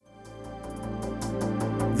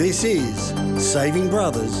This is Saving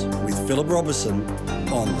Brothers with Philip Robertson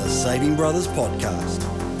on the Saving Brothers podcast.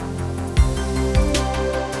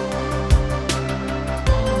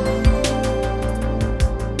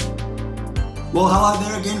 Well, hello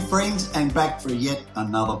there again, friends, and back for yet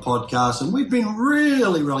another podcast. And we've been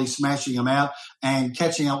really smashing them out and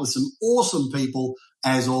catching up with some awesome people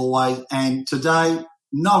as always. And today,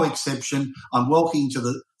 no exception, I'm welcoming to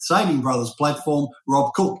the Saving Brothers platform,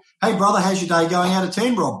 Rob Cook. Hey, brother, how's your day going out of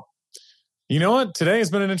 10, Rob? You know what? Today has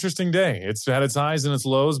been an interesting day. It's had its highs and its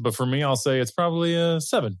lows, but for me, I'll say it's probably a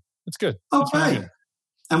 7. It's good. Okay. It's good.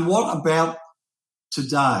 And what about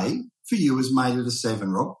today for you has made it a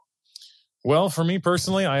 7, Rob? Well, for me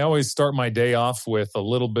personally, I always start my day off with a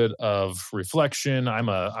little bit of reflection. I'm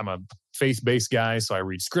a faith-based guy, so I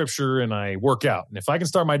read scripture and I work out. And if I can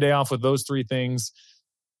start my day off with those 3 things,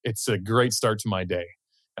 it's a great start to my day.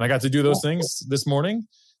 And I got to do those things this morning.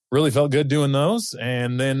 Really felt good doing those.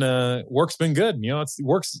 And then work's been good. You know,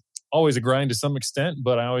 work's always a grind to some extent,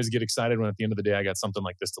 but I always get excited when at the end of the day I got something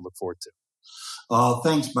like this to look forward to. Oh,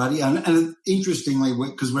 thanks, buddy. And interestingly,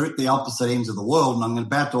 because we're at the opposite ends of the world, and I'm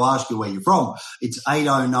about to ask you where you're from. It's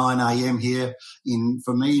 8:09 a.m. here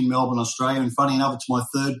for me in Melbourne, Australia. And funny enough, it's my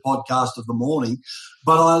 3rd podcast of the morning.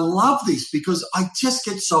 But I love this because I just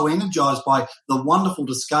get so energized by the wonderful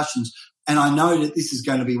discussions. And I know that this is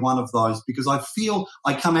going to be one of those because I feel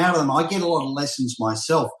I come out of them. I get a lot of lessons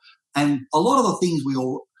myself. And a lot of the things we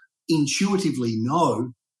all intuitively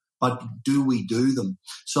know, but do we do them?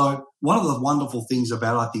 So one of the wonderful things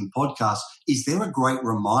about, I think, podcasts is they're a great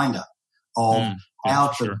reminder of how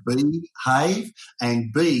to behave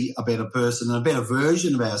and be a better person and a better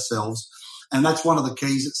version of ourselves. And that's one of the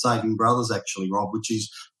keys at Saving Brothers, actually, Rob, which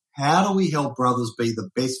is how do we help brothers be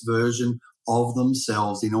the best version of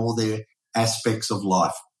themselves in all their aspects of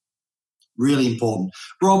life? Really important.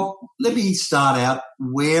 Rob, let me start out.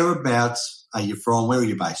 Whereabouts are you from? Where are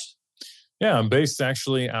you based? Yeah, I'm based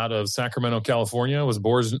actually out of Sacramento, California. I was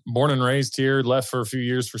born and raised here, left for a few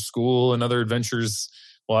years for school and other adventures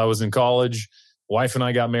while I was in college. Wife and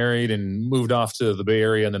I got married and moved off to the Bay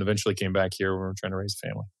Area and then eventually came back here where we're trying to raise a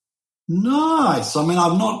family. Nice. I mean,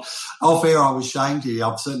 I'm not off air. I was saying to you,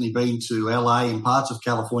 I've certainly been to LA and parts of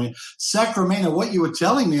California. Sacramento, what you were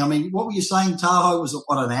telling me, I mean, what were you saying? Tahoe was,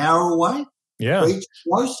 an hour away? Yeah. Beach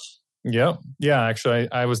close? Yeah. Yeah.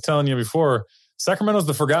 Actually, I was telling you before, Sacramento's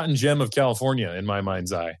the forgotten gem of California in my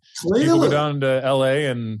mind's eye. Really? People go down to LA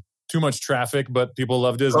and too much traffic, but people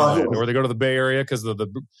love Disneyland, or they go to the Bay Area because of the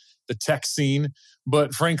tech scene.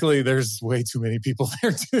 But frankly, there's way too many people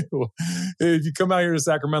there too. If you come out here to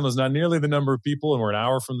Sacramento, there's not nearly the number of people, and we're an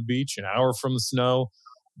hour from the beach, an hour from the snow.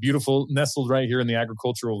 Beautiful, nestled right here in the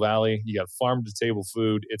agricultural valley. You got farm-to-table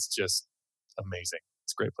food. It's just amazing.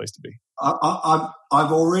 It's a great place to be.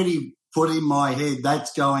 I've already put in my head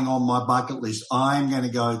that's going on my bucket list. I'm going to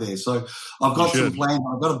go there. So I've got some plans.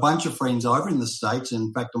 I've got a bunch of friends over in the States.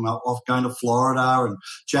 In fact, I'm off going to Florida and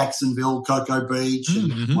Jacksonville, Cocoa Beach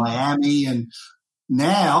and Miami. And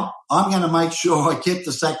now I'm going to make sure I get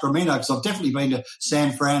to Sacramento because I've definitely been to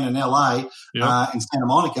San Fran and LA and Santa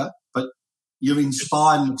Monica, but you've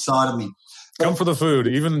inspired and excited me. Come for the food.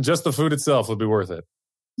 Even just the food itself would be worth it.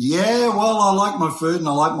 Yeah, well, I like my food and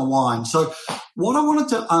I like my wine. So what I wanted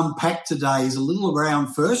to unpack today is a little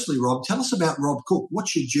around, firstly, Rob, tell us about Rob Cook.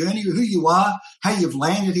 What's your journey, who you are, how you've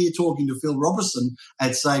landed here talking to Phil Robertson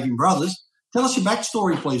at Saving Brothers. Tell us your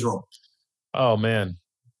backstory, please, Rob. Oh, man.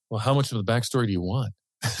 Well, how much of the backstory do you want?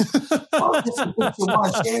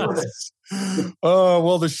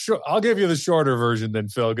 Well, I'll give you the shorter version then,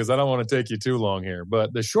 Phil, because I don't want to take you too long here.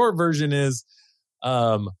 But the short version is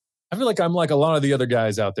I feel like I'm like a lot of the other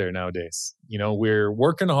guys out there nowadays. You know, we're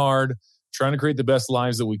working hard, trying to create the best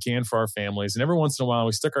lives that we can for our families. And every once in a while,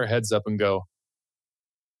 we stick our heads up and go,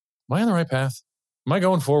 am I on the right path? Am I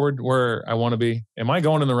going forward where I want to be? Am I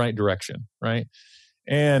going in the right direction? Right.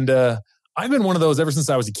 And I've been one of those ever since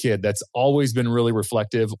I was a kid that's always been really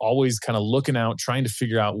reflective, always kind of looking out, trying to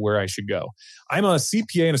figure out where I should go. I'm a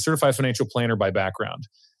CPA and a certified financial planner by background.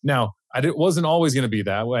 Now, wasn't always going to be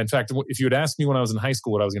that. In fact, if you had asked me when I was in high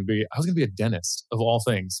school what I was going to be a dentist of all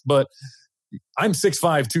things. But I'm 6'5",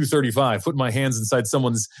 235, putting my hands inside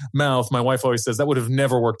someone's mouth. My wife always says that would have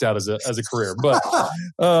never worked out as a career. But you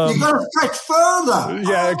got to stretch further.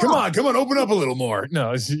 Yeah, come on, open up a little more.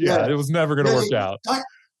 No, it was never going to work out.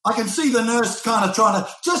 I can see the nurse kind of trying to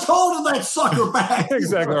just hold that sucker back.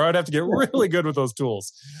 Exactly. Or I'd have to get really good with those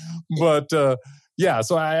tools. But so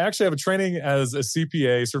I actually have a training as a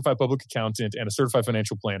CPA, certified public accountant, and a certified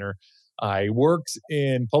financial planner. I worked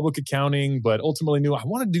in public accounting, but ultimately knew I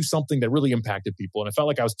wanted to do something that really impacted people. And I felt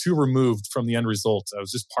like I was too removed from the end result. I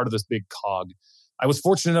was just part of this big cog. I was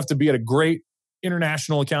fortunate enough to be at a great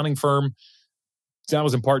international accounting firm. That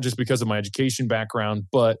was in part just because of my education background,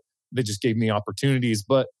 but they just gave me opportunities.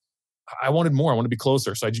 But I wanted more. I wanted to be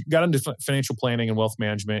closer. So I got into financial planning and wealth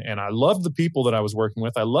management, and I loved the people that I was working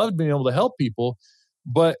with. I loved being able to help people,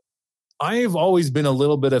 but I've always been a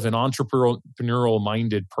little bit of an entrepreneurial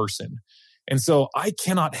minded person. And so I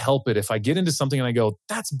cannot help it if I get into something and I go,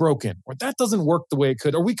 that's broken, or that doesn't work the way it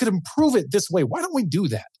could, or we could improve it this way. Why don't we do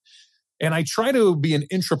that? And I try to be an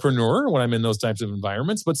entrepreneur when I'm in those types of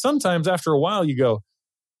environments. But sometimes after a while you go,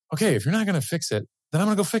 okay, if you're not going to fix it, then I'm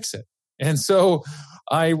going to go fix it. And so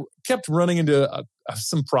I kept running into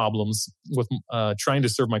some problems with trying to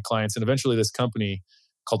serve my clients. And eventually this company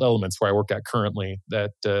called Elements, where I work at currently,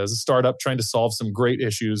 that is a startup trying to solve some great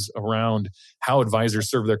issues around how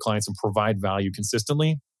advisors serve their clients and provide value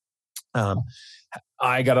consistently.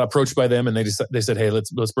 I got approached by them, and they said, "Hey,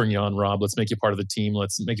 let's bring you on, Rob. Let's make you part of the team.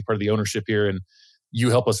 Let's make you part of the ownership here, and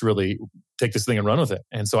you help us really take this thing and run with it."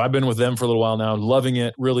 And so I've been with them for a little while now, loving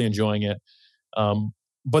it, really enjoying it.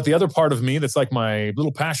 But the other part of me that's like my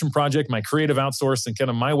little passion project, my creative outsource, and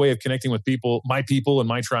kind of my way of connecting with people and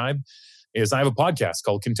my tribe, is I have a podcast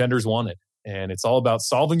called Contenders Wanted. And it's all about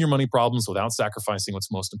solving your money problems without sacrificing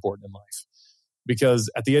what's most important in life. Because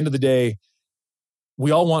at the end of the day,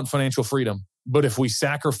 we all want financial freedom. But if we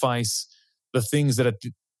sacrifice the things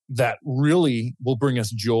that really will bring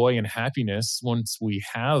us joy and happiness once we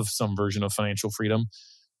have some version of financial freedom,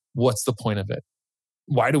 what's the point of it?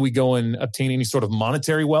 Why do we go and obtain any sort of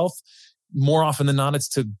monetary wealth? More often than not, it's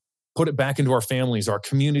to put it back into our families, our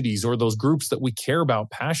communities, or those groups that we care about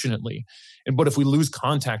passionately. But if we lose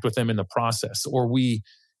contact with them in the process, or we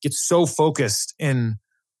get so focused in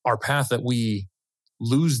our path that we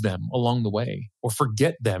lose them along the way, or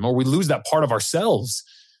forget them, or we lose that part of ourselves,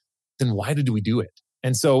 then why did we do it?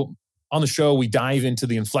 And so on the show, we dive into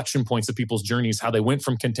the inflection points of people's journeys, how they went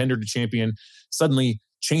from contender to champion, suddenly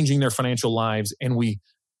changing their financial lives. And we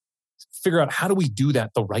figure out, how do we do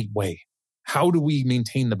that the right way? How do we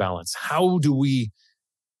maintain the balance? How do we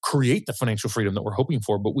create the financial freedom that we're hoping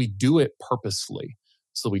for, but we do it purposefully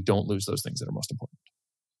so we don't lose those things that are most important?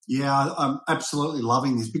 Yeah, I'm absolutely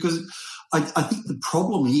loving this, because I think the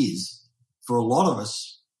problem is, for a lot of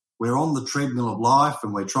us, we're on the treadmill of life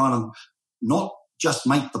and we're trying to not just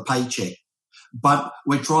make the paycheck, but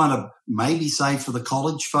we're trying to maybe save for the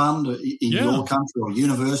college fund in your country, or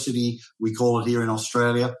university, we call it here in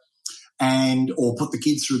Australia, or put the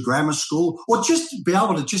kids through grammar school, or just be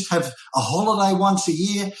able to just have a holiday once a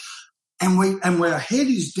year. And our head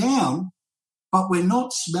is down, but we're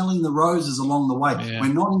not smelling the roses along the way. Yeah.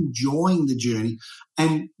 We're not enjoying the journey.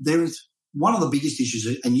 And there is one of the biggest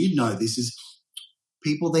issues, and you know this, is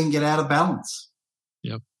people then get out of balance.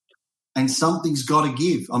 Yep. And something's got to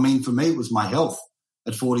give. I mean, for me, it was my health.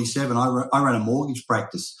 At 47, I ran a mortgage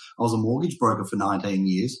practice. I was a mortgage broker for 19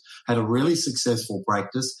 years, had a really successful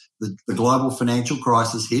practice. The global financial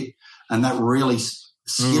crisis hit, and that really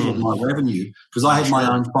skittled my revenue, because I had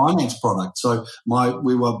my own finance product. So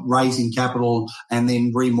we were raising capital and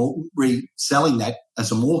then reselling that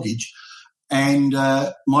as a mortgage. And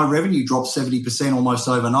my revenue dropped 70% almost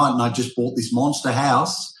overnight, and I just bought this monster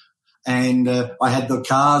house. And I had the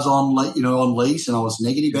cars on lease, and I was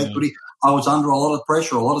negative equity. I was under a lot of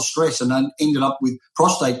pressure, a lot of stress, and then ended up with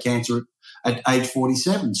prostate cancer at age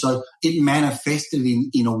 47. So it manifested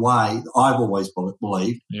in a way I've always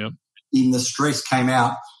believed. Yep. In the stress came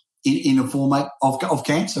out in a format of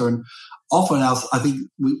cancer. And often I think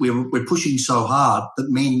we're pushing so hard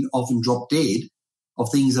that men often drop dead of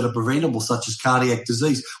things that are preventable, such as cardiac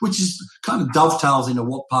disease, which is kind of dovetails into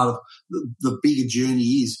what part of the bigger journey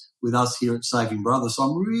is with us here at Saving Brothers. So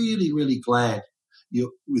I'm really, really glad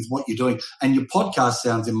with what you're doing. And your podcast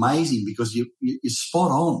sounds amazing, because you're spot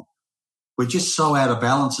on. We're just so out of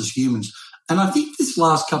balance as humans. And I think this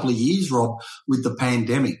last couple of years, Rob, with the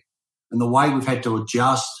pandemic and the way we've had to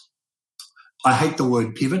adjust, I hate the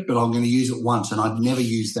word pivot, but I'm going to use it once, and I'd never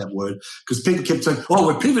use that word, because people kept saying, "Oh,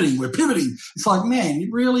 we're pivoting." It's like, man, you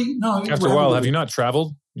really no. After a while, have you not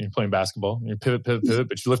traveled? You're playing basketball, you pivot, but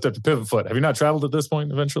you lift up the pivot foot. Have you not traveled at this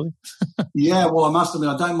point eventually? Yeah, well, I must admit,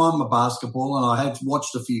 I don't mind my basketball, and I have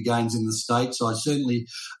watched a few games in the States. I certainly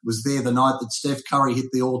was there the night that Steph Curry hit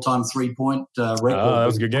the all-time three-point record. Oh, that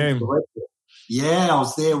was a good game. Yeah, I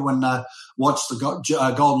was there when I watched the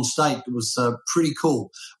Golden State. It was pretty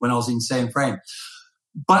cool when I was in San Fran.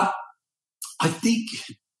 But I think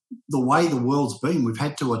the way the world's been, we've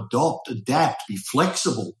had to adapt, be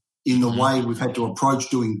flexible in the way we've had to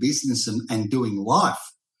approach doing business and doing life.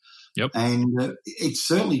 Yep. And it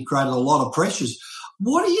certainly created a lot of pressures.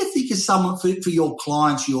 What do you think is some for your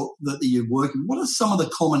clients that you're working? What are some of the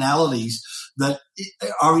commonalities that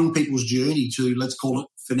are in people's journey to, let's call it,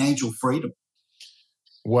 financial freedom?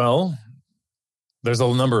 Well, there's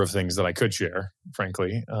a number of things that I could share,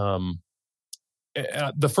 frankly.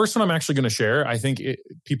 The first one I'm actually going to share, I think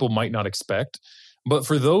people might not expect, but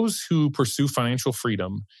for those who pursue financial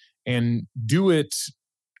freedom and do it,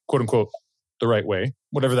 quote unquote, the right way,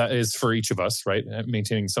 whatever that is for each of us, right?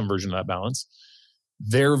 Maintaining some version of that balance.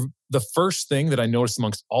 The first thing that I noticed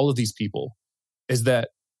amongst all of these people is that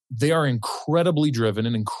they are incredibly driven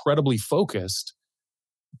and incredibly focused,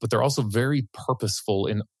 but they're also very purposeful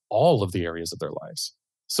in all of the areas of their lives.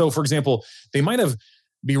 So, for example, they might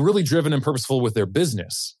be really driven and purposeful with their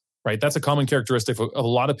business, right? That's a common characteristic of a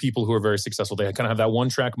lot of people who are very successful. They kind of have that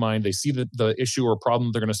one-track mind. They see the issue or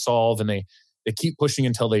problem they're going to solve, and they keep pushing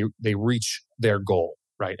until they reach their goal,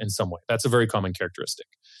 right? In some way. That's a very common characteristic.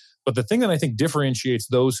 But the thing that I think differentiates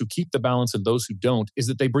those who keep the balance and those who don't is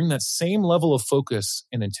that they bring that same level of focus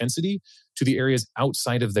and intensity to the areas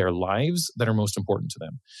outside of their lives that are most important to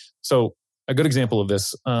them. So a good example of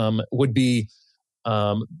this would be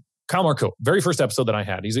Kyle Marcotte, very first episode that I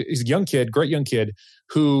had. He's a young kid, great young kid,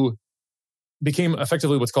 who became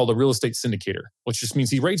effectively what's called a real estate syndicator, which just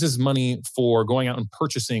means he raises money for going out and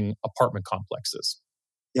purchasing apartment complexes.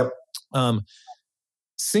 Yep.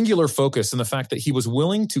 Singular focus in the fact that he was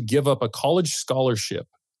willing to give up a college scholarship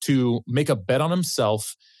to make a bet on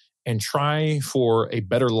himself and try for a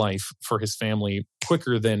better life for his family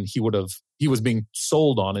quicker than he was being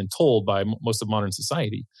sold on and told by most of modern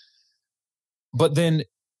society. But then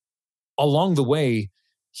along the way,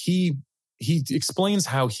 he explains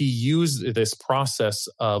how he used this process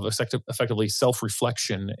of effectively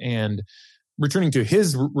self-reflection and returning to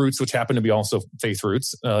his roots, which happen to be also faith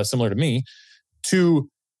roots, similar to me, to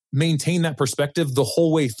maintain that perspective the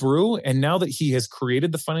whole way through. And now that he has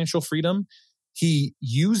created the financial freedom, he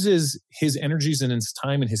uses his energies and his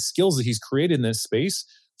time and his skills that he's created in this space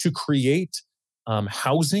to create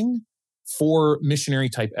housing for missionary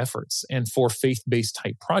type efforts and for faith-based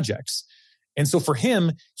type projects. And so for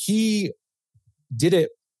him, he did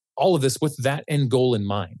all of this with that end goal in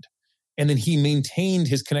mind. And then he maintained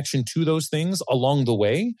his connection to those things along the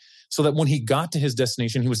way so that when he got to his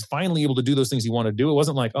destination, he was finally able to do those things he wanted to do. It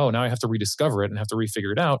wasn't like, oh, now I have to rediscover it and have to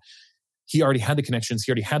refigure it out. He already had the connections.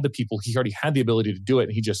 He already had the people. He already had the ability to do it.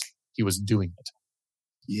 And he was doing it.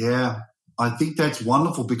 Yeah, I think that's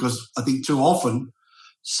wonderful because I think too often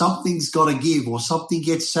something's got to give or something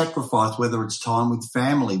gets sacrificed, whether it's time with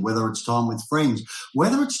family, whether it's time with friends,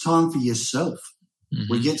 whether it's time for yourself. Mm-hmm.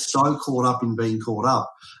 We get so caught up in being caught up.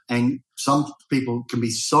 And some people can be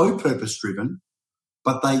so purpose-driven,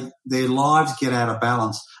 but their lives get out of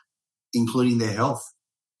balance, including their health.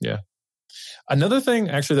 Yeah. Another thing,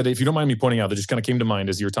 actually, that if you don't mind me pointing out, that just kind of came to mind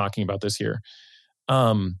as you were talking about this here.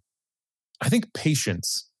 I think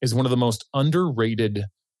patience is one of the most underrated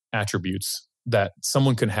attributes that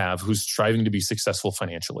someone can have who's striving to be successful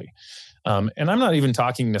financially. And I'm not even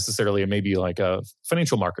talking necessarily maybe like a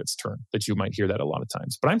financial markets term that you might hear that a lot of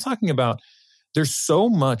times, but I'm talking about there's so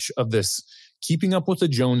much of this keeping up with the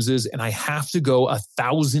Joneses and I have to go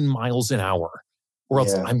 1,000 miles an hour or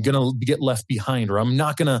else I'm going to get left behind or I'm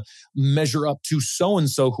not going to measure up to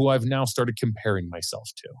so-and-so who I've now started comparing myself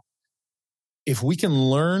to. If we can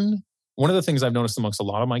learn, one of the things I've noticed amongst a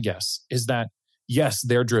lot of my guests is that yes,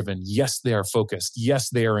 they're driven. Yes, they are focused. Yes,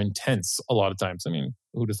 they are intense a lot of times. I mean,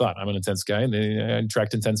 who'd have thought? I'm an intense guy and they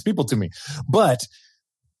attract intense people to me. But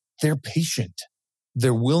they're patient.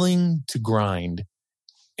 They're willing to grind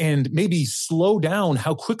and maybe slow down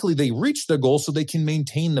how quickly they reach their goal so they can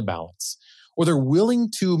maintain the balance. Or they're willing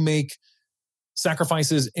to make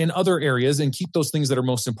sacrifices in other areas and keep those things that are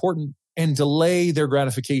most important and delay their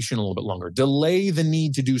gratification a little bit longer, delay the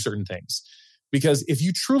need to do certain things. Because if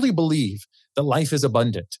you truly believe that life is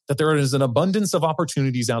abundant, that there is an abundance of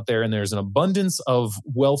opportunities out there and there's an abundance of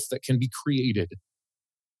wealth that can be created,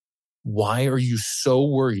 why are you so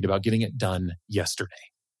worried about getting it done yesterday?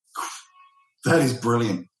 That is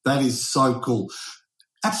brilliant. That is so cool.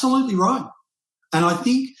 Absolutely right. And I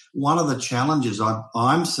think one of the challenges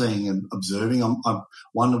I'm seeing and observing, I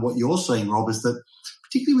wonder what you're seeing, Rob, is that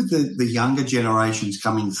particularly with the younger generations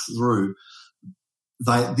coming through,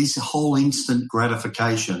 this whole instant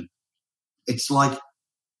gratification, it's like,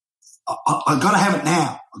 I got to have it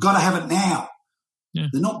now. I got to have it now. Yeah.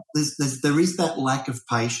 There is that lack of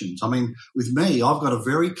patience. I mean, with me, I've got a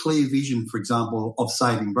very clear vision, for example, of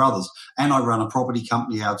Saving Brothers, and I run a property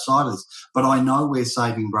company outside of this, but I know where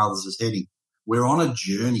Saving Brothers is heading. We're on a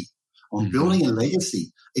journey on building a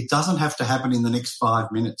legacy. It doesn't have to happen in the next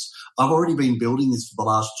 5 minutes. I've already been building this for the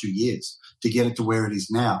last 2 years. to get it to where it is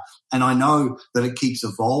now. And I know that it keeps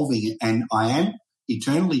evolving, and I am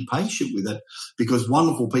eternally patient with it, because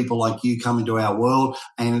wonderful people like you come into our world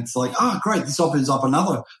and it's like, oh, great, this opens up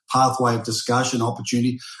another pathway of discussion,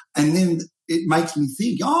 opportunity. And then it makes me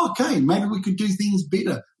think, oh, okay, maybe we could do things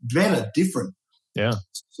better, different. Yeah.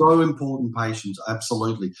 So important, patience,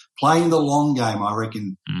 absolutely. Playing the long game, I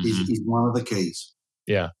reckon, is one of the keys.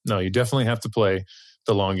 Yeah. No, you definitely have to play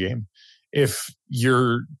the long game. If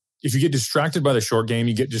you get distracted by the short game,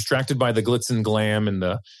 you get distracted by the glitz and glam and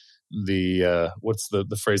the what's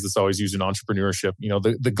the phrase that's always used in entrepreneurship?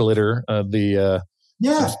 The glitter,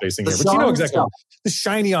 spacing here, but you know exactly the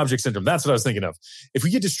shiny object syndrome. That's what I was thinking of. If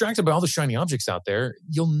we get distracted by all the shiny objects out there,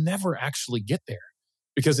 you'll never actually get there,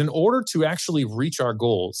 because in order to actually reach our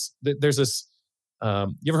goals, there's this.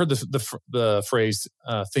 You ever heard the phrase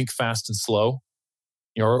 "think fast and slow"?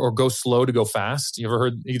 Or go slow to go fast. You ever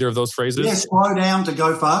heard either of those phrases? Yeah, slow down to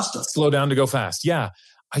go faster. Slow down to go fast. Yeah.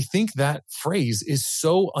 I think that phrase is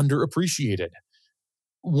so underappreciated.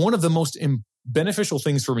 One of the most beneficial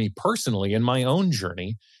things for me personally in my own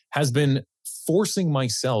journey has been forcing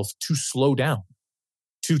myself to slow down,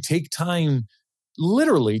 to take time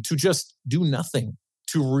literally to just do nothing,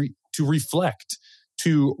 to reflect,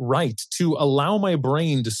 to write, to allow my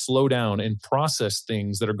brain to slow down and process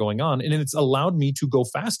things that are going on. And it's allowed me to go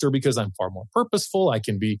faster because I'm far more purposeful. I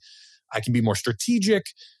can be more strategic,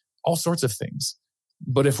 all sorts of things.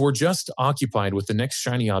 But if we're just occupied with the next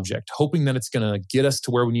shiny object, hoping that it's going to get us to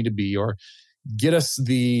where we need to be or get us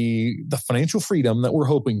the financial freedom that we're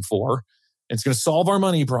hoping for, and it's going to solve our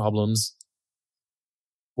money problems,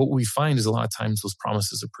 what we find is a lot of times those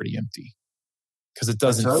promises are pretty empty because it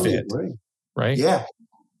doesn't fit. Agree. Right? Yeah.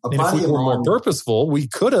 And if we were more purposeful, we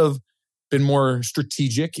could have been more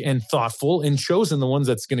strategic and thoughtful and chosen the ones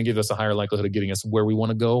that's going to give us a higher likelihood of getting us where we want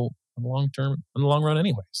to go in the long run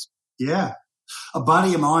anyways. Yeah. A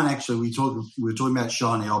buddy of mine, actually, we were talking about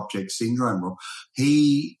shiny object syndrome, Rob.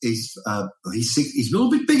 He's he's a little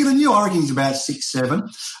bit bigger than you. I reckon he's about 6'7".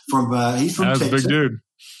 He's from Texas. That's a big dude.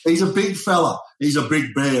 He's a big fella. He's a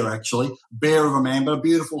big bear, actually. Bear of a man, but a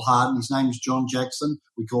beautiful heart. And his name is John Jackson.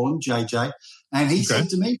 We call him JJ. And he said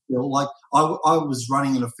to me, Phil, like I was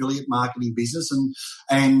running an affiliate marketing business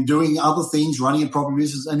and doing other things, running a property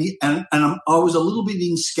business, and I was a little bit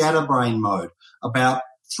in scatterbrain mode about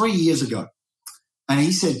 3 years ago. And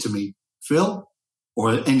he said to me, Phil,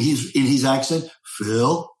 or in his accent,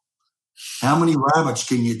 Phil, how many rabbits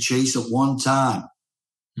can you chase at one time?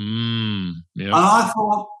 Yeah. And I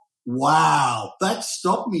thought, wow, that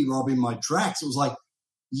stopped me, Rob, in my tracks. It was like,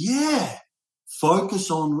 yeah, focus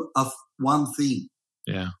on one thing.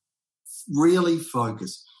 Yeah. Really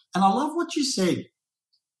focus. And I love what you said.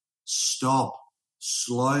 Stop,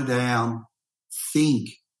 slow down,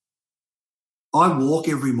 think. I walk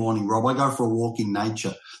every morning, Rob. I go for a walk in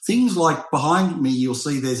nature. Things like behind me, you'll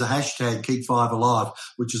see there's a hashtag Keep 5 Alive,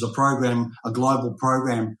 which is a global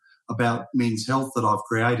program about men's health that I've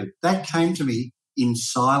created. That came to me in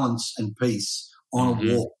silence and peace on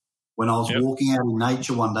a walk. When I was walking out in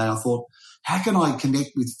nature one day, I thought, how can I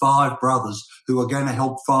connect with 5 brothers who are going to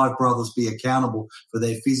help 5 brothers be accountable for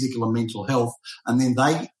their physical and mental health? And then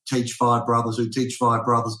they teach 5 brothers who teach 5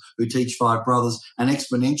 brothers who teach 5 brothers. And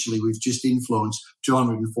exponentially, we've just influenced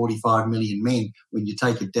 245 million men when you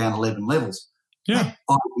take it down 11 levels. Yeah.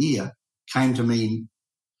 That idea came to me in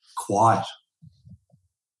quiet.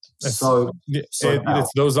 It's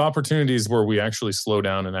those opportunities where we actually slow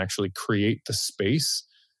down and actually create the space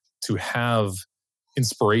to have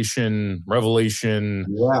inspiration, revelation,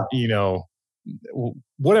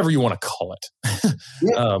 whatever you want to call it.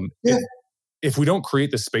 If we don't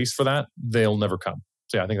create the space for that, they'll never come.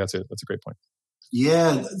 So yeah, I think that's a great point.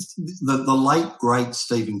 Yeah, the late, great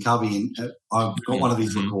Stephen Covey, I've got one of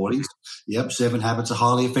his recordings. Yep, 7 Habits of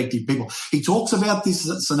Highly Effective People. He talks about this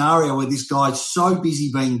scenario where this guy's so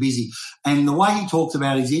busy being busy. And the way he talks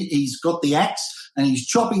about it is he's got the axe and he's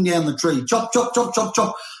chopping down the tree. Chop, chop, chop, chop,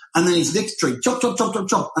 chop. And then his next tree, chop, chop, chop, chop,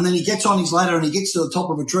 chop. And then he gets on his ladder and he gets to the top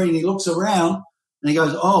of a tree and he looks around and he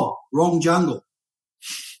goes, oh, wrong jungle.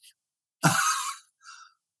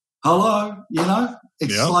 Hello,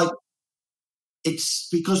 it's like, it's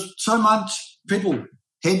because so much people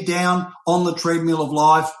head down on the treadmill of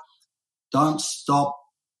life. Don't stop,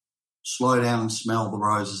 slow down and smell the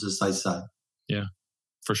roses, as they say. Yeah,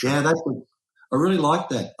 for sure. Yeah, I really like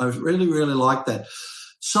that. I really, really like that.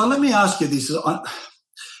 So let me ask you this.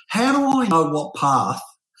 How do I know what path?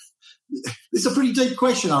 It's a pretty deep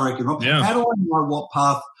question, I reckon, Rob. Yeah. How do I know what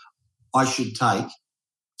path I should take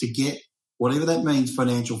to get whatever that means,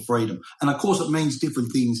 financial freedom? And, of course, it means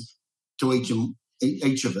different things to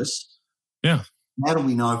each of us. Yeah. How do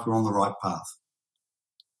we know if we're on the right path?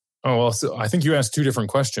 Oh, well, so I think you asked two different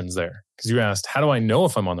questions there, because you asked, how do I know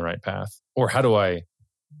if I'm on the right path? Or how do I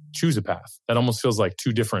choose a path? That almost feels like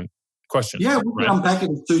two different questions. Yeah, we can unpack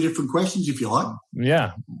it as two different questions if you like.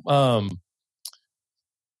 Yeah. Well,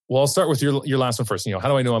 I'll start with your last one first. How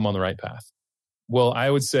do I know I'm on the right path? Well, I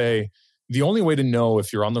would say the only way to know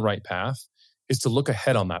if you're on the right path is to look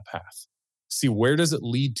ahead on that path. See, where does it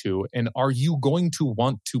lead to? And are you going to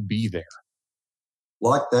want to be there?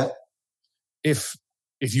 Like that. If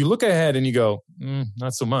you look ahead and you go,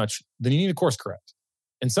 not so much, then you need to course correct.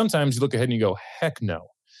 And sometimes you look ahead and you go, heck no.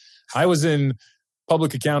 I was in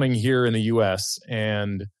public accounting here in the US,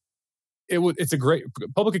 and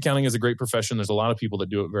public accounting is a great profession. There's a lot of people that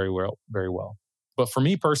do it very well, very well. But for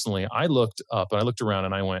me personally, I looked up and I looked around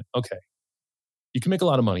and I went, okay, you can make a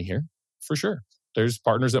lot of money here for sure. There's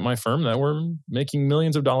partners at my firm that were making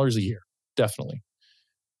millions of dollars a year, definitely.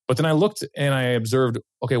 But then I looked and I observed,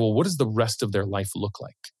 okay, well, what does the rest of their life look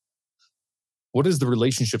like? What does the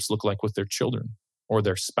relationships look like with their children or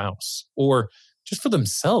their spouse or just for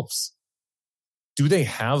themselves? Do they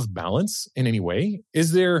have balance in any way?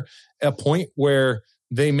 Is there a point where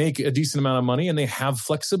they make a decent amount of money and they have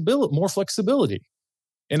more flexibility?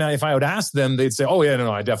 And if I would ask them, they'd say, oh yeah,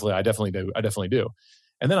 no, I definitely do.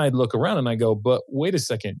 And then I'd look around and I go, but wait a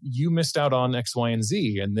second, you missed out on X, Y, and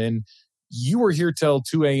Z. And then you were here till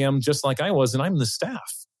 2 a.m. just like I was, and I'm the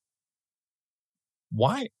staff.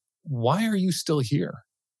 Why are you still here?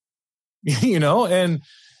 And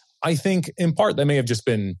I think in part that may have just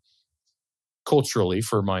been culturally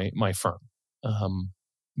for my firm.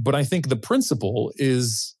 But I think the principle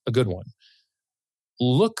is a good one.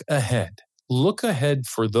 Look ahead. Look ahead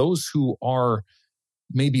for those who are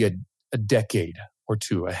maybe a decade or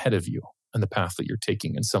two ahead of you on the path that you're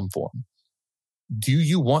taking in some form. Do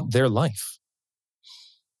you want their life?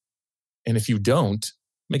 And if you don't,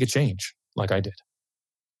 make a change like I did.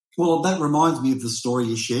 Well, that reminds me of the story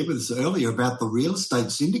you shared with us earlier about the real estate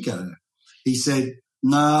syndicator. He said,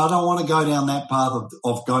 no, I don't want to go down that path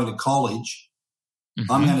of going to college.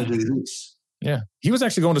 Mm-hmm. I'm going to do this. Yeah. He was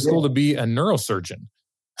actually going to school to be a neurosurgeon.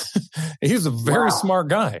 He was a very smart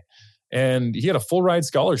guy. And he had a full ride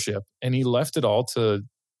scholarship, and he left it all to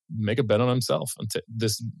make a bet on himself and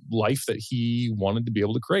this life that he wanted to be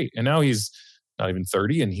able to create. And now he's not even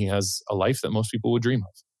 30, and he has a life that most people would dream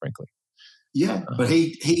of, frankly. Yeah, but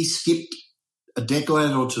he skipped a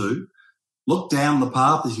decade or two, looked down the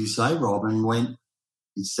path, as you say, Rob, and went,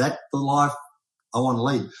 is that the life I want to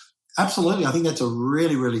lead? Absolutely. I think that's a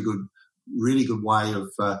really, really good way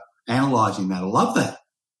of analysing that. I love that.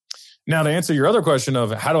 Now, to answer your other question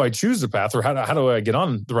of how do I choose the path, or how do I get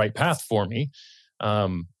on the right path for me,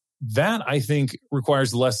 that I think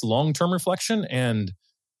requires less long-term reflection and,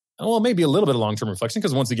 well, maybe a little bit of long-term reflection,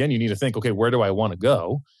 because once again, you need to think, okay, where do I want to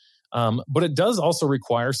go? But it does also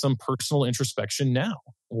require some personal introspection now.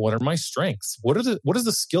 What are my strengths? What is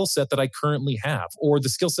the skill set that I currently have, or the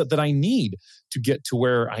skill set that I need to get to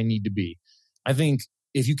where I need to be? I think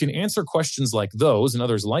if you can answer questions like those and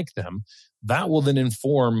others like them, that will then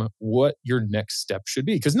inform what your next step should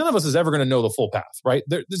be. Because none of us is ever going to know the full path, right?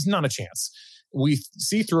 There's not a chance. We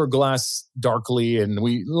see through a glass darkly, and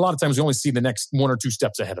a lot of times we only see the next one or two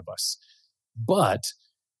steps ahead of us. But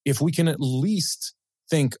if we can at least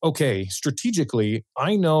think, okay, strategically,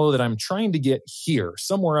 I know that I'm trying to get here,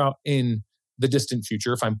 somewhere out in the distant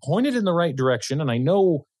future. If I'm pointed in the right direction and I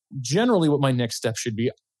know generally what my next step should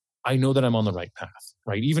be, I know that I'm on the right path,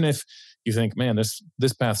 right? Even if you think, man,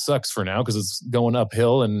 this path sucks for now because it's going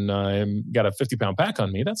uphill and I've got a 50-pound pack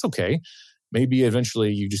on me, that's okay. Maybe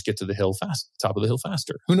eventually you just get to the hill top of the hill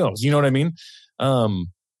faster. Who knows? You know what I mean?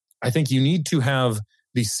 I think you need to have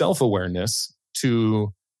the self-awareness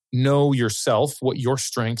to know yourself, what your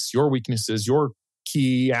strengths, your weaknesses, your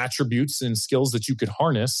key attributes and skills that you could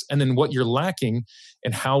harness, and then what you're lacking,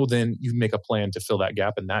 and how then you make a plan to fill that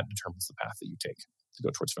gap, and that determines the path that you take to go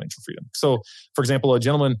towards financial freedom. So, for example, a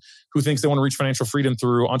gentleman who thinks they want to reach financial freedom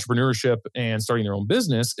through entrepreneurship and starting their own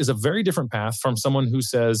business is a very different path from someone who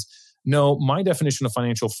says, no, my definition of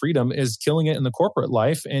financial freedom is killing it in the corporate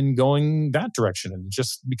life and going that direction and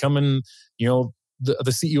just becoming, the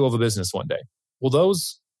CEO of a business one day. Well,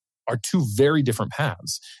 those are two very different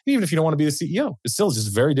paths. Even if you don't want to be the CEO, it's still just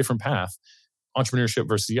a very different path, entrepreneurship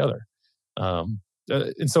versus the other.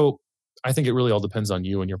 And so I think it really all depends on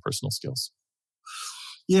you and your personal skills.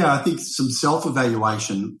 Yeah, I think some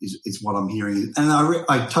self-evaluation is what I'm hearing. And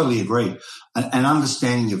I totally agree. And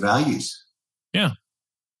understanding your values. Yeah.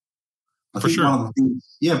 I think one of the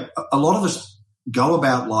things, a lot of us go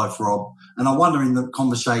about life, Rob, and I wonder in the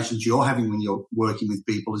conversations you're having when you're working with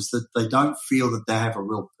people is that they don't feel that they have a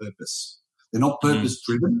real purpose. They're not purpose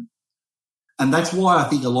driven. And that's why I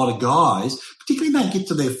think a lot of guys, particularly when they get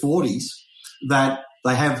to their 40s, that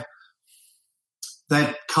they have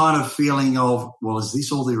that kind of feeling of, well, is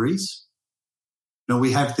this all there is? You know,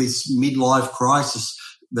 we have this midlife crisis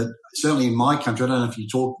that certainly in my country, I don't know if you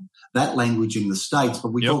talk that language in the States,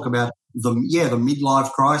 but we talk about the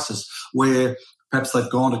midlife crisis where perhaps they've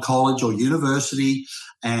gone to college or university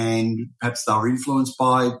and perhaps they're influenced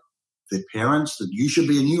by their parents that you should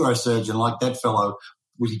be a neurosurgeon like that fellow,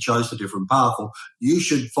 he chose a different path, or you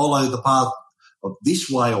should follow the path of this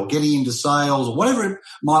way, or getting into sales, or whatever it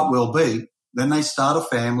might well be. Then they start a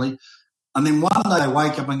family, and then one day they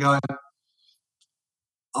wake up and go,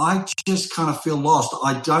 I just kind of feel lost.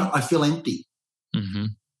 I feel empty. Mm-hmm.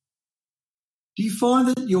 Do you find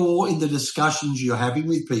that you're in the discussions you're having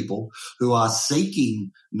with people who are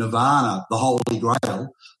seeking nirvana, the holy grail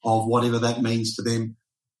of whatever that means to them,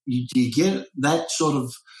 do you get that sort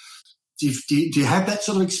of, do you have that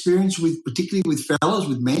sort of experience with, particularly with fellas,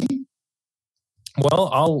 with men?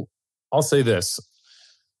 Well, I'll say this.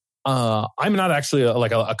 I'm not actually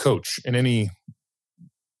a coach in any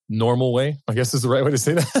normal way, I guess is the right way to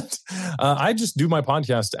say that. I just do my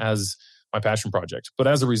podcast as my passion project. But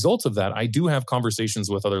as a result of that, I do have conversations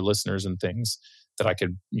with other listeners and things that I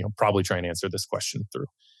could, probably try and answer this question through.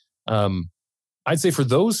 I'd say for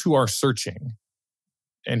those who are searching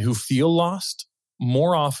and who feel lost,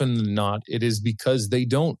 more often than not, it is because they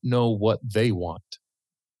don't know what they want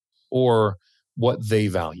or what they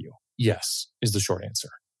value. Yes, is the short answer.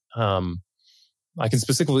 I can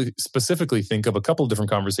specifically think of a couple of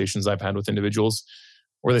different conversations I've had with individuals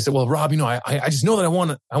where they say, well, Rob, I just know that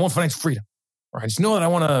I want financial freedom, or I just know that I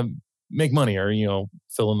want to make money, or,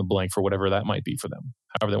 fill in the blank for whatever that might be for them,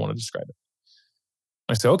 however they want to describe it.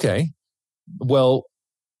 I say, okay, well,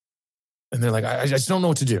 and they're like, I just don't know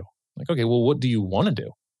what to do. I'm like, okay, well, what do you want to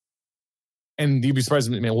do? And you'd be surprised,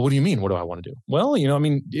 man, well, what do you mean? What do I want to do? Well,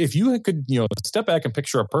 if you could, step back and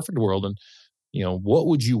picture a perfect world and, what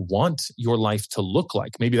would you want your life to look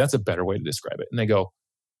like? Maybe that's a better way to describe it. And they go,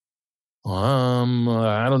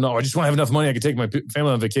 I don't know. I just want to have enough money I can take my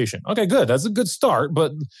family on vacation. Okay, good. That's a good start,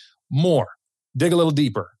 but more. Dig a little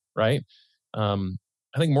deeper, right? I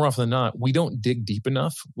think more often than not, we don't dig deep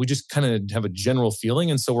enough. We just kind of have a general feeling.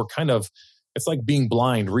 And so we're it's like being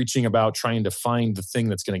blind, reaching about, trying to find the thing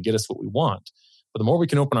that's going to get us what we want. But the more we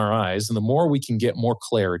can open our eyes and the more we can get more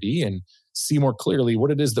clarity and see more clearly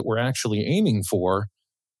what it is that we're actually aiming for,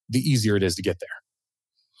 the easier it is to get there.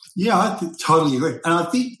 Yeah, I totally agree. And I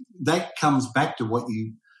think that comes back to what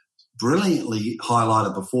you brilliantly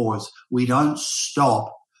highlighted before, is we don't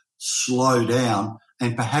stop, slow down,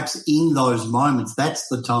 and perhaps in those moments, that's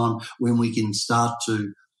the time when we can start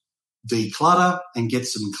to declutter and get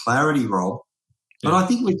some clarity, Rob. But I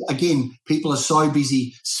think, again, people are so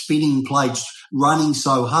busy spinning plates, running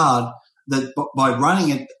so hard, that by running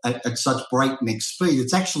it at such breakneck speed,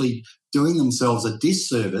 it's actually doing themselves a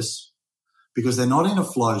disservice because they're not in a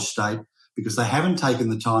flow state, because they haven't taken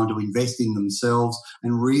the time to invest in themselves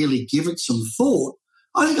and really give it some thought.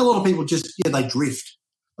 I think a lot of people just, they drift.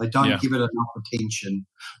 They don't give it enough attention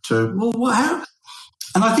to, well, how?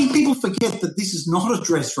 And I think people forget that this is not a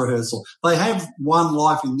dress rehearsal. They have one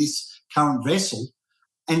life in this current vessel.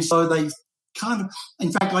 And so they kind of,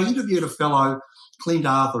 in fact, I interviewed a fellow, Clint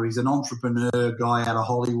Arthur. He's an entrepreneur guy out of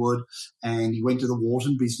Hollywood, and he went to the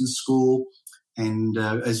Wharton Business School and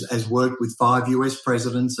has worked with 5 US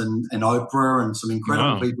presidents and Oprah and some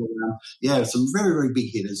incredible people around. Yeah, some very, very big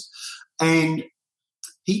hitters. And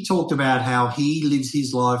he talked about how he lives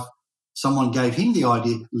his life. Someone gave him the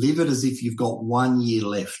idea, live it as if you've got 1 year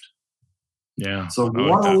left. Yeah. So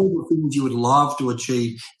what are all the things you would love to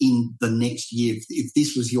achieve in the next year if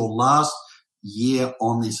this was your last year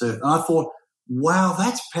on this earth? And I thought, wow,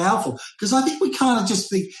 that's powerful, because I think we kind of just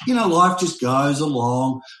think, life just goes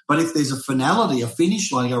along. But if there's a finality, a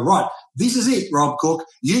finish line, you go, right, this is it, Rob Cook.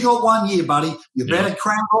 You got 1 year, buddy. You better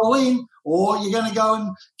cram it all in, or you're going to go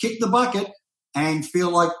and kick the bucket and feel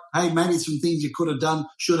like, hey, maybe some things you could have done,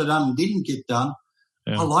 should have done, and didn't get done.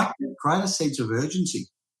 Yeah. I like that. Create a sense of urgency.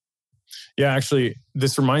 Yeah, actually,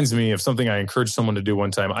 this reminds me of something I encouraged someone to do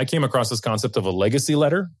one time. I came across this concept of a legacy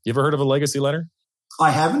letter. You ever heard of a legacy letter?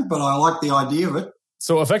 I haven't, but I like the idea of it.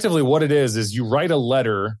 So effectively what it is you write a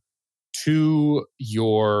letter to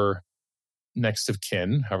your next of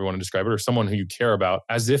kin, however you want to describe it, or someone who you care about,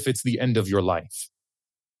 as if it's the end of your life.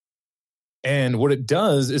 And what it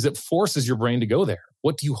does is it forces your brain to go there.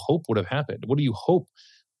 What do you hope would have happened? What do you hope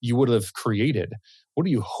you would have created? What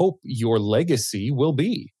do you hope your legacy will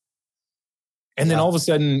be? And then all of a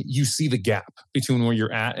sudden you see the gap between where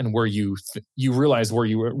you're at and where you realize where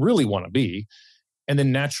you really want to be. And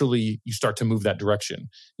then naturally you start to move that direction.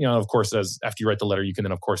 Of course, after you write the letter, you can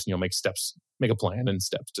then, of course, make a plan and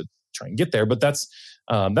steps to try and get there. But that's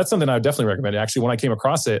something I would definitely recommend. Actually, when I came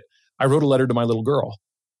across it, I wrote a letter to my little girl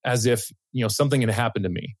as if, something had happened to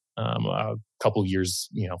me a couple years,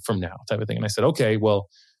 from now type of thing. And I said, okay, well,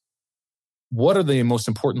 what are the most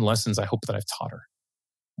important lessons I hope that I've taught her?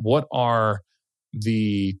 What are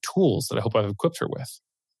the tools that I hope I've equipped her with?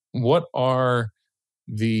 What are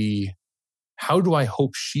how do I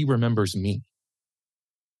hope she remembers me?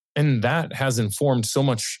 And that has informed so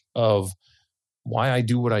much of why I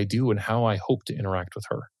do what I do and how I hope to interact with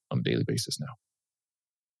her on a daily basis now.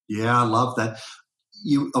 Yeah, I love that.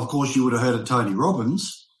 Of course, you would have heard of Tony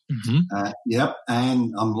Robbins. Mm-hmm. Yep,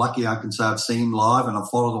 and I'm lucky I can say I've seen him live and I've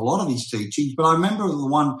followed a lot of his teachings. But I remember the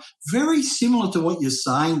one very similar to what you're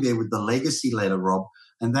saying there with the legacy letter, Rob,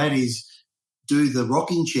 and that is do the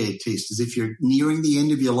rocking chair test. As if you're nearing the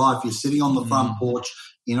end of your life, you're sitting on the front porch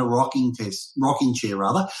in a rocking chair,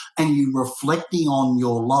 and you're reflecting on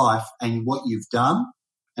your life and what you've done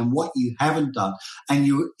and what you haven't done. And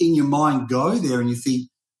you, in your mind, go there and you think,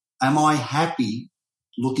 am I happy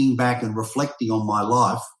looking back and reflecting on my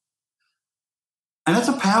life? And that's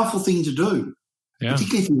a powerful thing to do,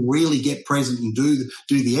 particularly if you really get present and do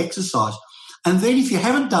the exercise. And then if you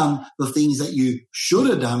haven't done the things that you should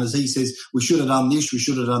have done, as he says, we should have done this, we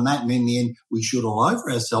should have done that, and in the end we should all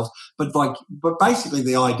over ourselves. But basically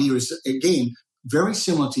the idea is, again, very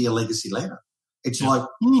similar to your legacy letter. It's like,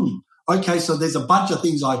 okay, so there's a bunch of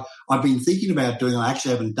things I've been thinking about doing I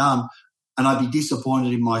actually haven't done, and I'd be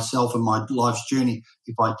disappointed in myself and my life's journey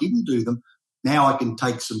if I didn't do them. Now I can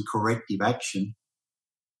take some corrective action,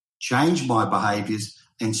 change my behaviours,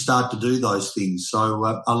 and start to do those things.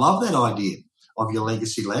 So I love that idea of your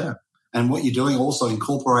legacy letter and what you're doing, also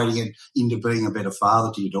incorporating it into being a better father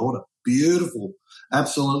to your daughter. Beautiful.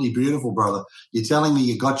 Absolutely beautiful, brother. You're telling me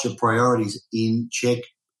you got your priorities in check,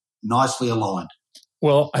 nicely aligned.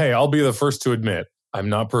 Well, hey, I'll be the first to admit I'm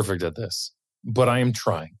not perfect at this, but I am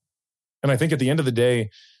trying. And I think at the end of the day,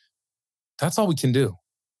 that's all we can do.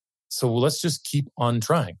 So let's just keep on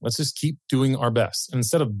trying. Let's just keep doing our best. And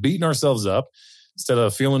instead of beating ourselves up, instead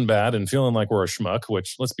of feeling bad and feeling like we're a schmuck,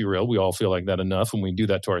 which, let's be real, we all feel like that enough when we do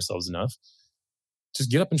that to ourselves enough,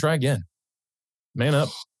 just get up and try again. Man up,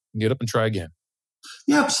 get up and try again.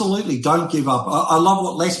 Yeah, absolutely. Don't give up. I love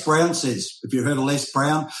what Les Brown says. If you've heard of Les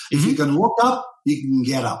Brown, if you can look up, you can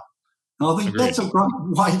get up. And I think that's a great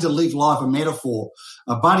way to live life, a metaphor.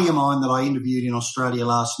 A buddy of mine that I interviewed in Australia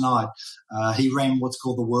last night, he ran what's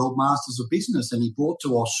called the World Masters of Business, and he brought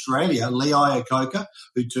to Australia Lee Iacocca,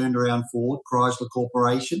 who turned around Ford, Chrysler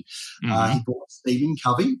Corporation. He brought Stephen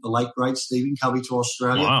Covey, the late, great Stephen Covey, to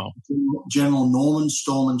Australia. Wow. General Norman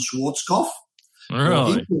Stormin Schwarzkopf.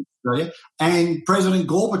 Really? Australia, and President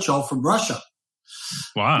Gorbachev from Russia.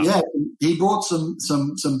 Wow. Yeah, he brought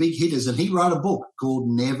some big hitters, and he wrote a book called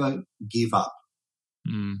Never Give Up.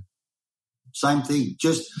 Same thing.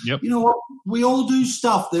 Just, you know what? We all do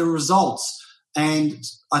stuff. There are results. And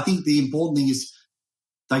I think the important thing is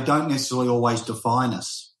they don't necessarily always define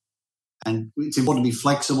us. And it's important to be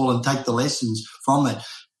flexible and take the lessons from that.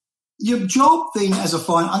 Your job thing as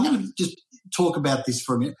I'm going to just talk about this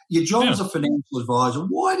for a minute. Your job as a financial advisor,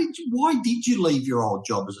 why did you leave your old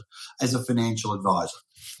job as a financial advisor?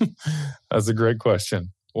 That's a great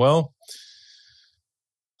question. Well,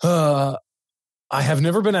 I have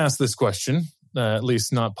never been asked this question, at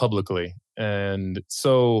least not publicly. And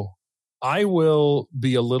so I will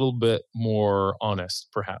be a little bit more honest,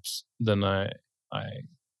 perhaps, than I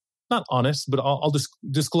not honest, but I'll just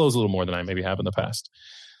disclose a little more than I maybe have in the past.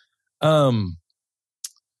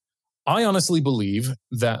 I honestly believe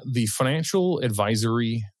that the financial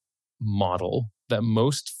advisory model that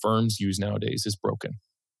most firms use nowadays is broken.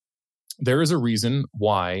 There is a reason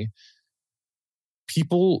why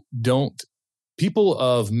people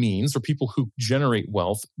of means or people who generate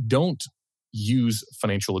wealth don't use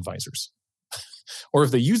financial advisors. Or if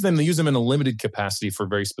they use them in a limited capacity for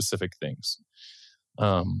very specific things.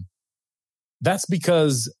 That's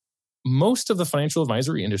because most of the financial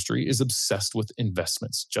advisory industry is obsessed with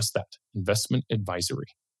investments, just that, investment advisory.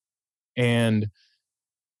 And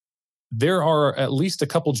there are at least a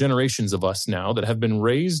couple generations of us now that have been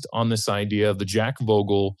raised on this idea of the Jack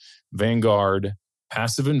Bogle, Vanguard,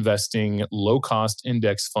 passive investing, low-cost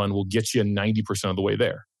index fund will get you 90% of the way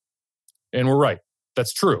there. And we're right.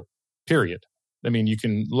 That's true, period. I mean, you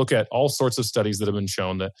can look at all sorts of studies that have been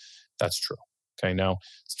shown that that's true. Okay, now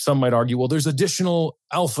some might argue, well, there's additional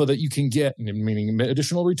alpha that you can get, meaning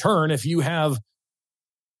additional return if you have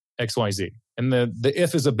XYZ. And the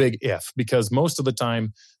if is a big if, because most of the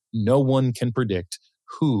time, no one can predict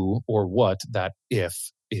who or what that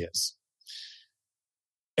if is.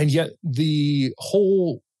 And yet the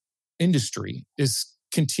whole industry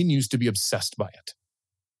continues to be obsessed by it.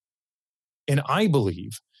 And I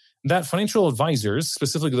believe that financial advisors,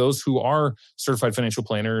 specifically those who are certified financial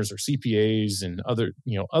planners or CPAs and other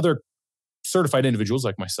certified individuals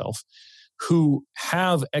like myself, who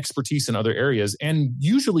have expertise in other areas and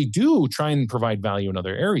usually do try and provide value in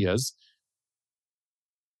other areas,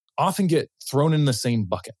 often get thrown in the same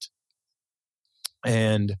bucket.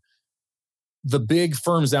 And the big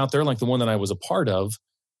firms out there, like the one that I was a part of,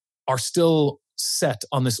 are still set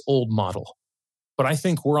on this old model. But I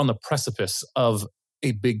think we're on the precipice of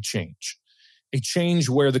a big change, a change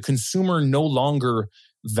where the consumer no longer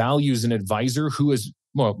values an advisor who is,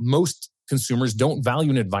 well, most consumers don't value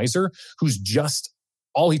an advisor who's just,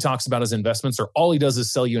 all he talks about is investments or all he does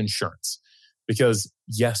is sell you insurance. Because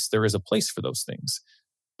yes, there is a place for those things,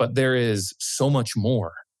 but there is so much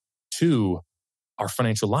more to our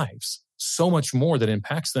financial lives, so much more that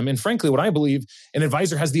impacts them. And frankly, what I believe, an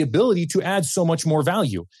advisor has the ability to add so much more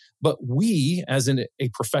value. But we, as a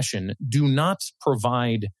profession, do not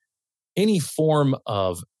provide any form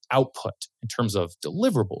of output in terms of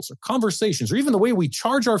deliverables or conversations, or even the way we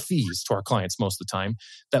charge our fees to our clients most of the time,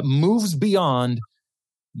 that moves beyond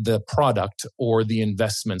the product or the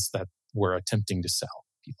investments that we're attempting to sell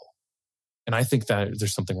people. And I think that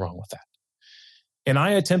there's something wrong with that. And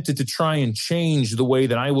I attempted to try and change the way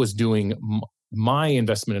that I was doing my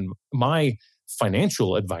investment and my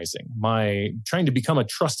financial advising, my trying to become a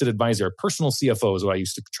trusted advisor, a personal CFO is what I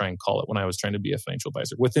used to try and call it when I was trying to be a financial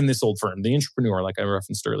advisor within this old firm, the entrepreneur, like I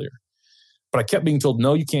referenced earlier. But I kept being told,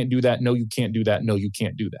 no, you can't do that. No, you can't do that. No, you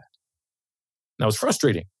can't do that. And that was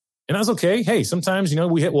frustrating. And I was okay. Hey, sometimes,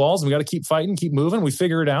 we hit walls and we got to keep fighting, keep moving. We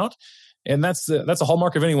figure it out. And that's a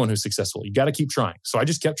hallmark of anyone who's successful. You got to keep trying. So I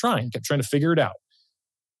just kept trying to figure it out.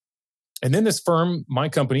 And then this firm, my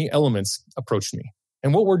company, Elements, approached me.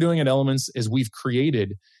 And what we're doing at Elements is we've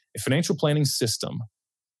created a financial planning system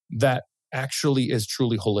that actually is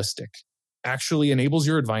truly holistic, actually enables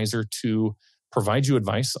your advisor to provide you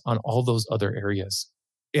advice on all those other areas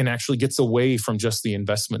and actually gets away from just the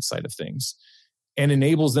investment side of things and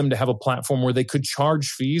enables them to have a platform where they could charge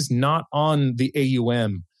fees not on the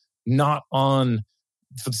AUM, not on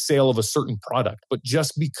the sale of a certain product, but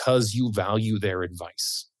just because you value their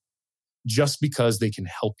advice, just because they can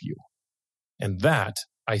help you. And that,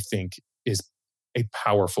 I think, is a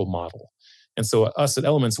powerful model. And so us at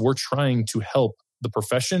Elements, we're trying to help the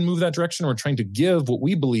profession move that direction. We're trying to give what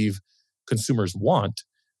we believe consumers want,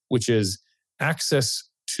 which is access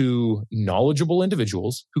to knowledgeable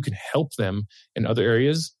individuals who can help them in other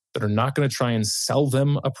areas that are not going to try and sell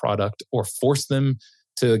them a product or force them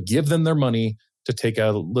to give them their money to take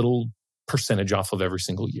a little percentage off of every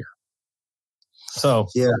single year. So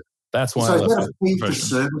that's why. So is that a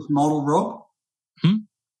fee-for-service model, Rob?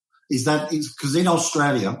 Is because in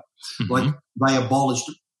Australia, like they abolished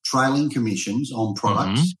trailing commissions on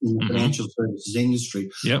products in the financial services industry,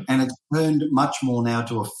 and it's turned much more now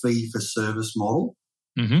to a fee-for-service model.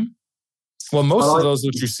 Well, most of those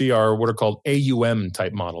that you see are what are called AUM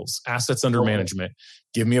type models, assets under management.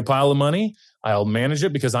 Give me a pile of money, I'll manage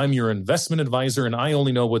it because I'm your investment advisor and I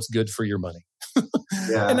only know what's good for your money.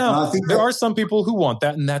 And now there are some people who want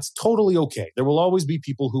that, and that's totally okay. There will always be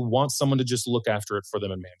people who want someone to just look after it for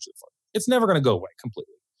them and manage it for them. It's never going to go away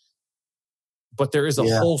completely. But there is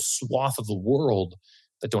a whole swath of the world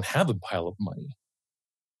that don't have a pile of money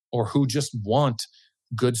or who just want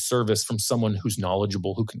good service from someone who's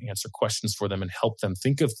knowledgeable, who can answer questions for them and help them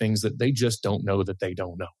think of things that they just don't know that they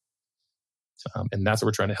don't know. And that's what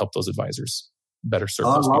we're trying to help those advisors better serve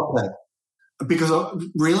those people. That. Because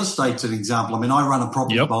real estate's an example. I mean, I run a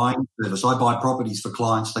property buying service. I buy properties for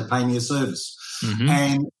clients. They pay me a service.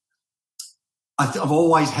 And I've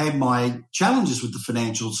always had my challenges with the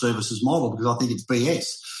financial services model because I think it's BS.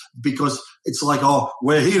 Because it's like,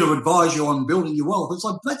 we're here to advise you on building your wealth. It's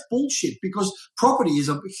like, that's bullshit because property is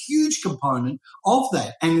a huge component of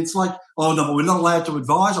that. And it's like, no, but we're not allowed to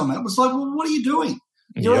advise on that. It's like, well, what are you doing?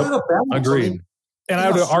 You're out of balance. Agreed. I mean, and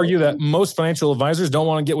I would argue that most financial advisors don't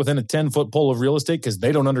want to get within a 10-foot pole of real estate because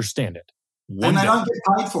they don't understand it. And they don't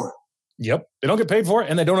get paid for it. Yep. They don't get paid for it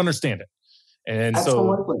and they don't understand it. And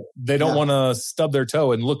so they don't want to stub their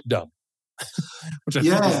toe and look dumb. Which I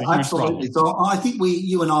think is a huge absolutely. problem. So I think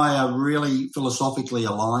you and I are really philosophically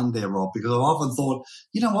aligned there, Rob, because I've often thought,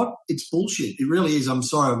 you know what, it's bullshit. It really is. I'm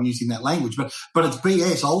sorry I'm using that language, but it's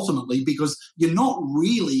BS ultimately because you're not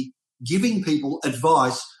really giving people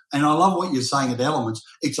advice. And I love what you're saying at Elements.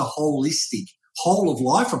 It's a holistic whole of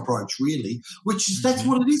life approach, really, which is that's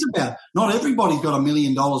what it is about. Not everybody's got $1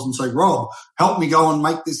 million and say, Rob, help me go and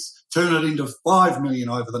make this, turn it into 5 million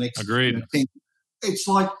over the next 10. It's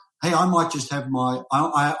like, hey, I might just have I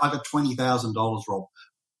got $20,000, Rob.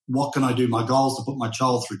 What can I do? My goal is to put my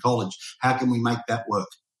child through college. How can we make that work?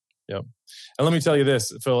 Yep. And let me tell you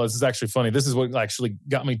this, Phil, this is actually funny. This is what actually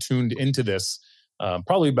got me tuned into this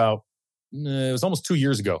probably about, it was almost 2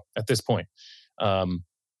 years ago at this point.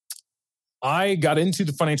 I got into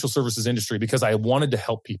the financial services industry because I wanted to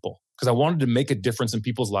help people, because I wanted to make a difference in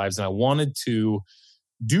people's lives. And I wanted to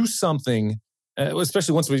do something,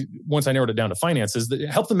 especially once I narrowed it down to finances, that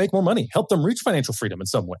help them make more money, help them reach financial freedom in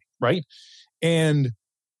some way, right? And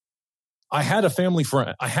I have a family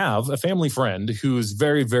friend who's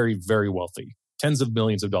very, very, very wealthy, tens of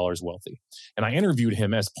millions of dollars wealthy. And I interviewed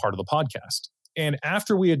him as part of the podcast. And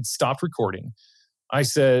after we had stopped recording, I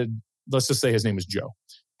said, let's just say his name is Joe.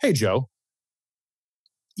 Hey, Joe,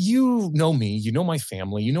 you know me, you know my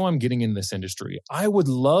family, you know I'm getting in this industry. I would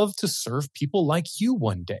love to serve people like you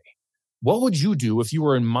one day. What would you do if you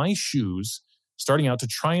were in my shoes starting out to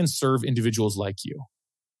try and serve individuals like you?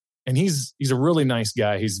 And he's a really nice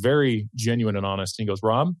guy. He's very genuine and honest. And he goes,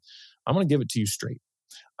 Rob, I'm going to give it to you straight.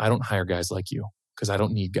 I don't hire guys like you because I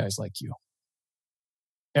don't need guys like you.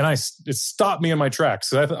 And it stopped me in my tracks.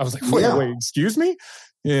 So I was like, wait, excuse me?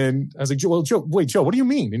 And I was like, Joe, what do you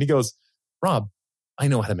mean? And he goes, Rob, I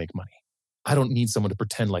know how to make money. I don't need someone to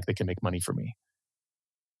pretend like they can make money for me.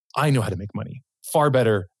 I know how to make money far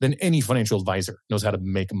better than any financial advisor knows how to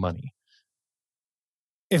make money.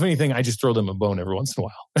 If anything, I just throw them a bone every once in a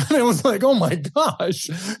while. And I was like, oh my gosh,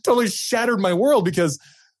 totally shattered my world, because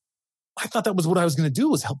I thought that was what I was going to do,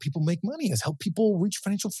 was help people make money, is help people reach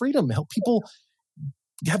financial freedom, help people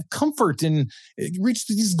have comfort and reach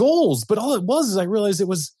these goals. But all it was is I realized it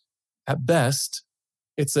was, at best,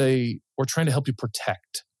 we're trying to help you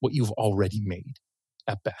protect what you've already made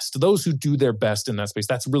at best. Those who do their best in that space,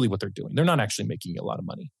 that's really what they're doing. They're not actually making a lot of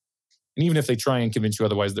money. And even if they try and convince you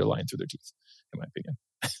otherwise, they're lying through their teeth, in my opinion.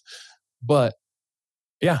 But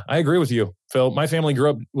yeah, I agree with you, Phil. My family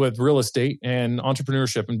grew up with real estate and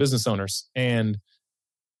entrepreneurship and business owners. And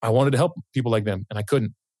I wanted to help people like them. And I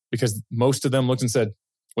couldn't, because most of them looked and said,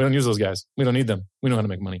 we don't use those guys. We don't need them. We know how to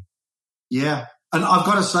make money. Yeah. And I've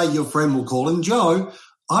got to say, your friend will call him Joe.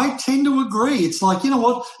 I tend to agree. It's like, you know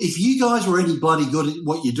what? If you guys were any bloody good at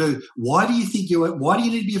what you do, why do you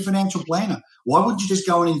need to be a financial planner? Why wouldn't you just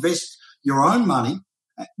go and invest your own money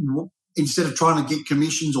instead of trying to get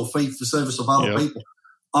commissions or fee for service of other people?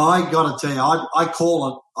 I got to tell you, I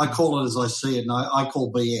call it as I see it, and I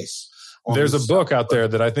call BS. There's a book out there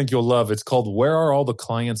that I think you'll love. It's called Where Are All the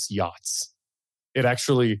Clients' Yachts? It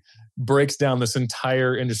actually breaks down this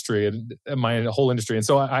entire industry and my whole industry. And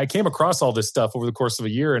so I came across all this stuff over the course of a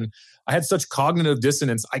year, and I had such cognitive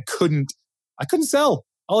dissonance. I couldn't sell.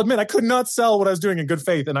 I'll admit, I could not sell what I was doing in good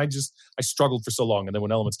faith. And I struggled for so long. And then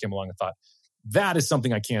when Elements came along, I thought, that is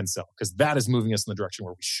something I can sell, because that is moving us in the direction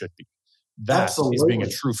where we should be. That Absolutely. Is being a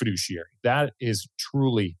true fiduciary. That is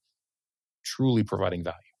truly, truly providing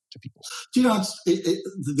value to people. Do you know,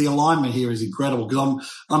 the alignment here is incredible, because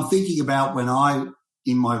I'm thinking about when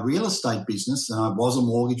in my real estate business, and I was a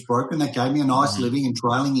mortgage broker, and that gave me a nice living and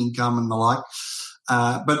trailing income and the like.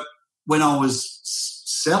 But when I was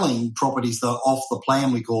selling properties that are off the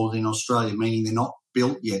plan, we call it in Australia, meaning they're not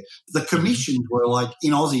built yet, the commissions were like,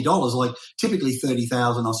 in Aussie dollars, like typically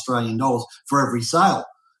 30,000 Australian dollars for every sale.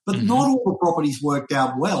 But not all the properties worked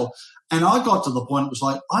out well. And I got to the point, it was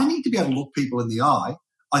like, I need to be able to look people in the eye.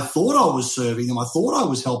 I thought I was serving them. I thought I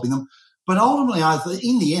was helping them. But ultimately,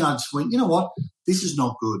 in the end, I just went, you know what? This is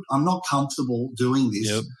not good. I'm not comfortable doing this.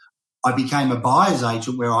 Yep. I became a buyer's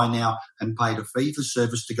agent, where I now am paid a fee for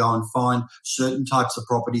service to go and find certain types of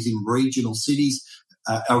properties in regional cities,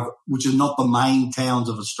 which are not the main towns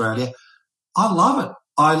of Australia. I love it.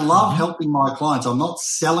 I love helping my clients. I'm not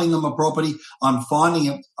selling them a property. I'm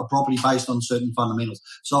finding a property based on certain fundamentals.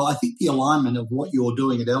 So I think the alignment of what you're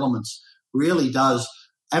doing at Elements really does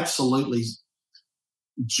absolutely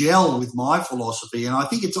gel with my philosophy. And I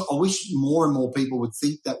think I wish more and more people would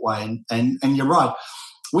think that way. And you're right.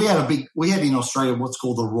 We had in Australia what's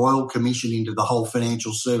called the Royal Commission into the whole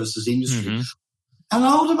financial services industry. And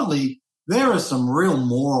ultimately, there are some real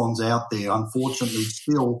morons out there, unfortunately,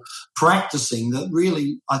 still practicing that.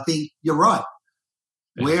 Really, I think you're right.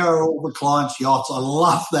 Where are all the clients' yachts? I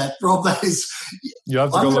love that, Rob. That is. You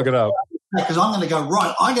have to go look it up. Because I'm going to go,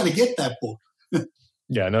 right, I got to get that book.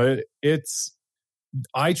 Yeah, no,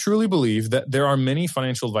 I truly believe that there are many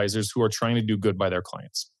financial advisors who are trying to do good by their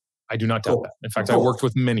clients. I do not doubt that. In fact, I worked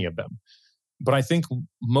with many of them. But I think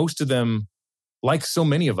most of them like so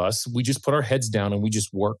many of us, we just put our heads down and we just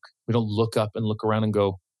work. We don't look up and look around and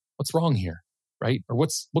go, what's wrong here? Right? Or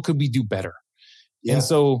what could we do better? Yeah. And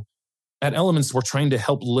so at Elements, we're trying to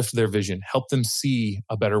help lift their vision, help them see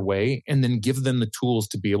a better way, and then give them the tools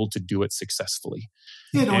to be able to do it successfully.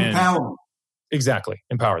 Yeah, to empower them. Exactly.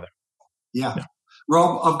 Empower them. Yeah.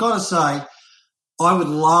 Rob, I've got to say, I would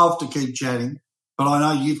love to keep chatting, but I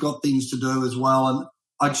know you've got things to do as well. And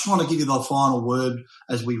I just want to give you the final word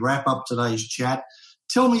as we wrap up today's chat.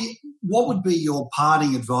 Tell me, what would be your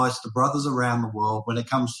parting advice to brothers around the world when it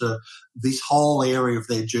comes to this whole area of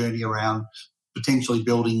their journey around potentially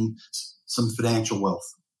building some financial wealth?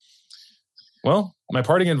 Well, my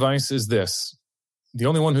parting advice is this. The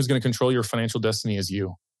only one who's going to control your financial destiny is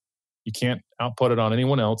you. You can't output it on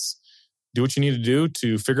anyone else. Do what you need to do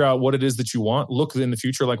to figure out what it is that you want. Look in the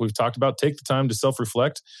future, like we've talked about. Take the time to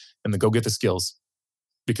self-reflect and then go get the skills.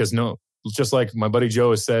 Because just like my buddy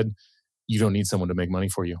Joe has said, you don't need someone to make money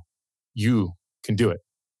for you. You can do it.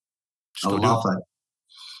 I love that.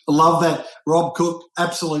 I love that. Rob Cook,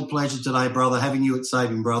 absolute pleasure today, brother, having you at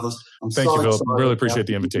Saving Brothers. Thank you, Phil. Really appreciate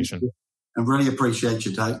the invitation. And really appreciate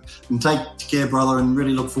your take. And take care, brother, and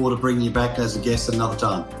really look forward to bringing you back as a guest another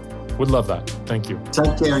time. Would love that. Thank you.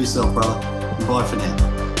 Take care of yourself, brother. And bye for now.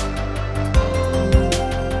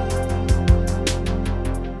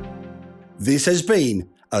 This has been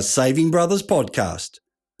a Saving Brothers podcast.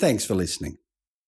 Thanks for listening.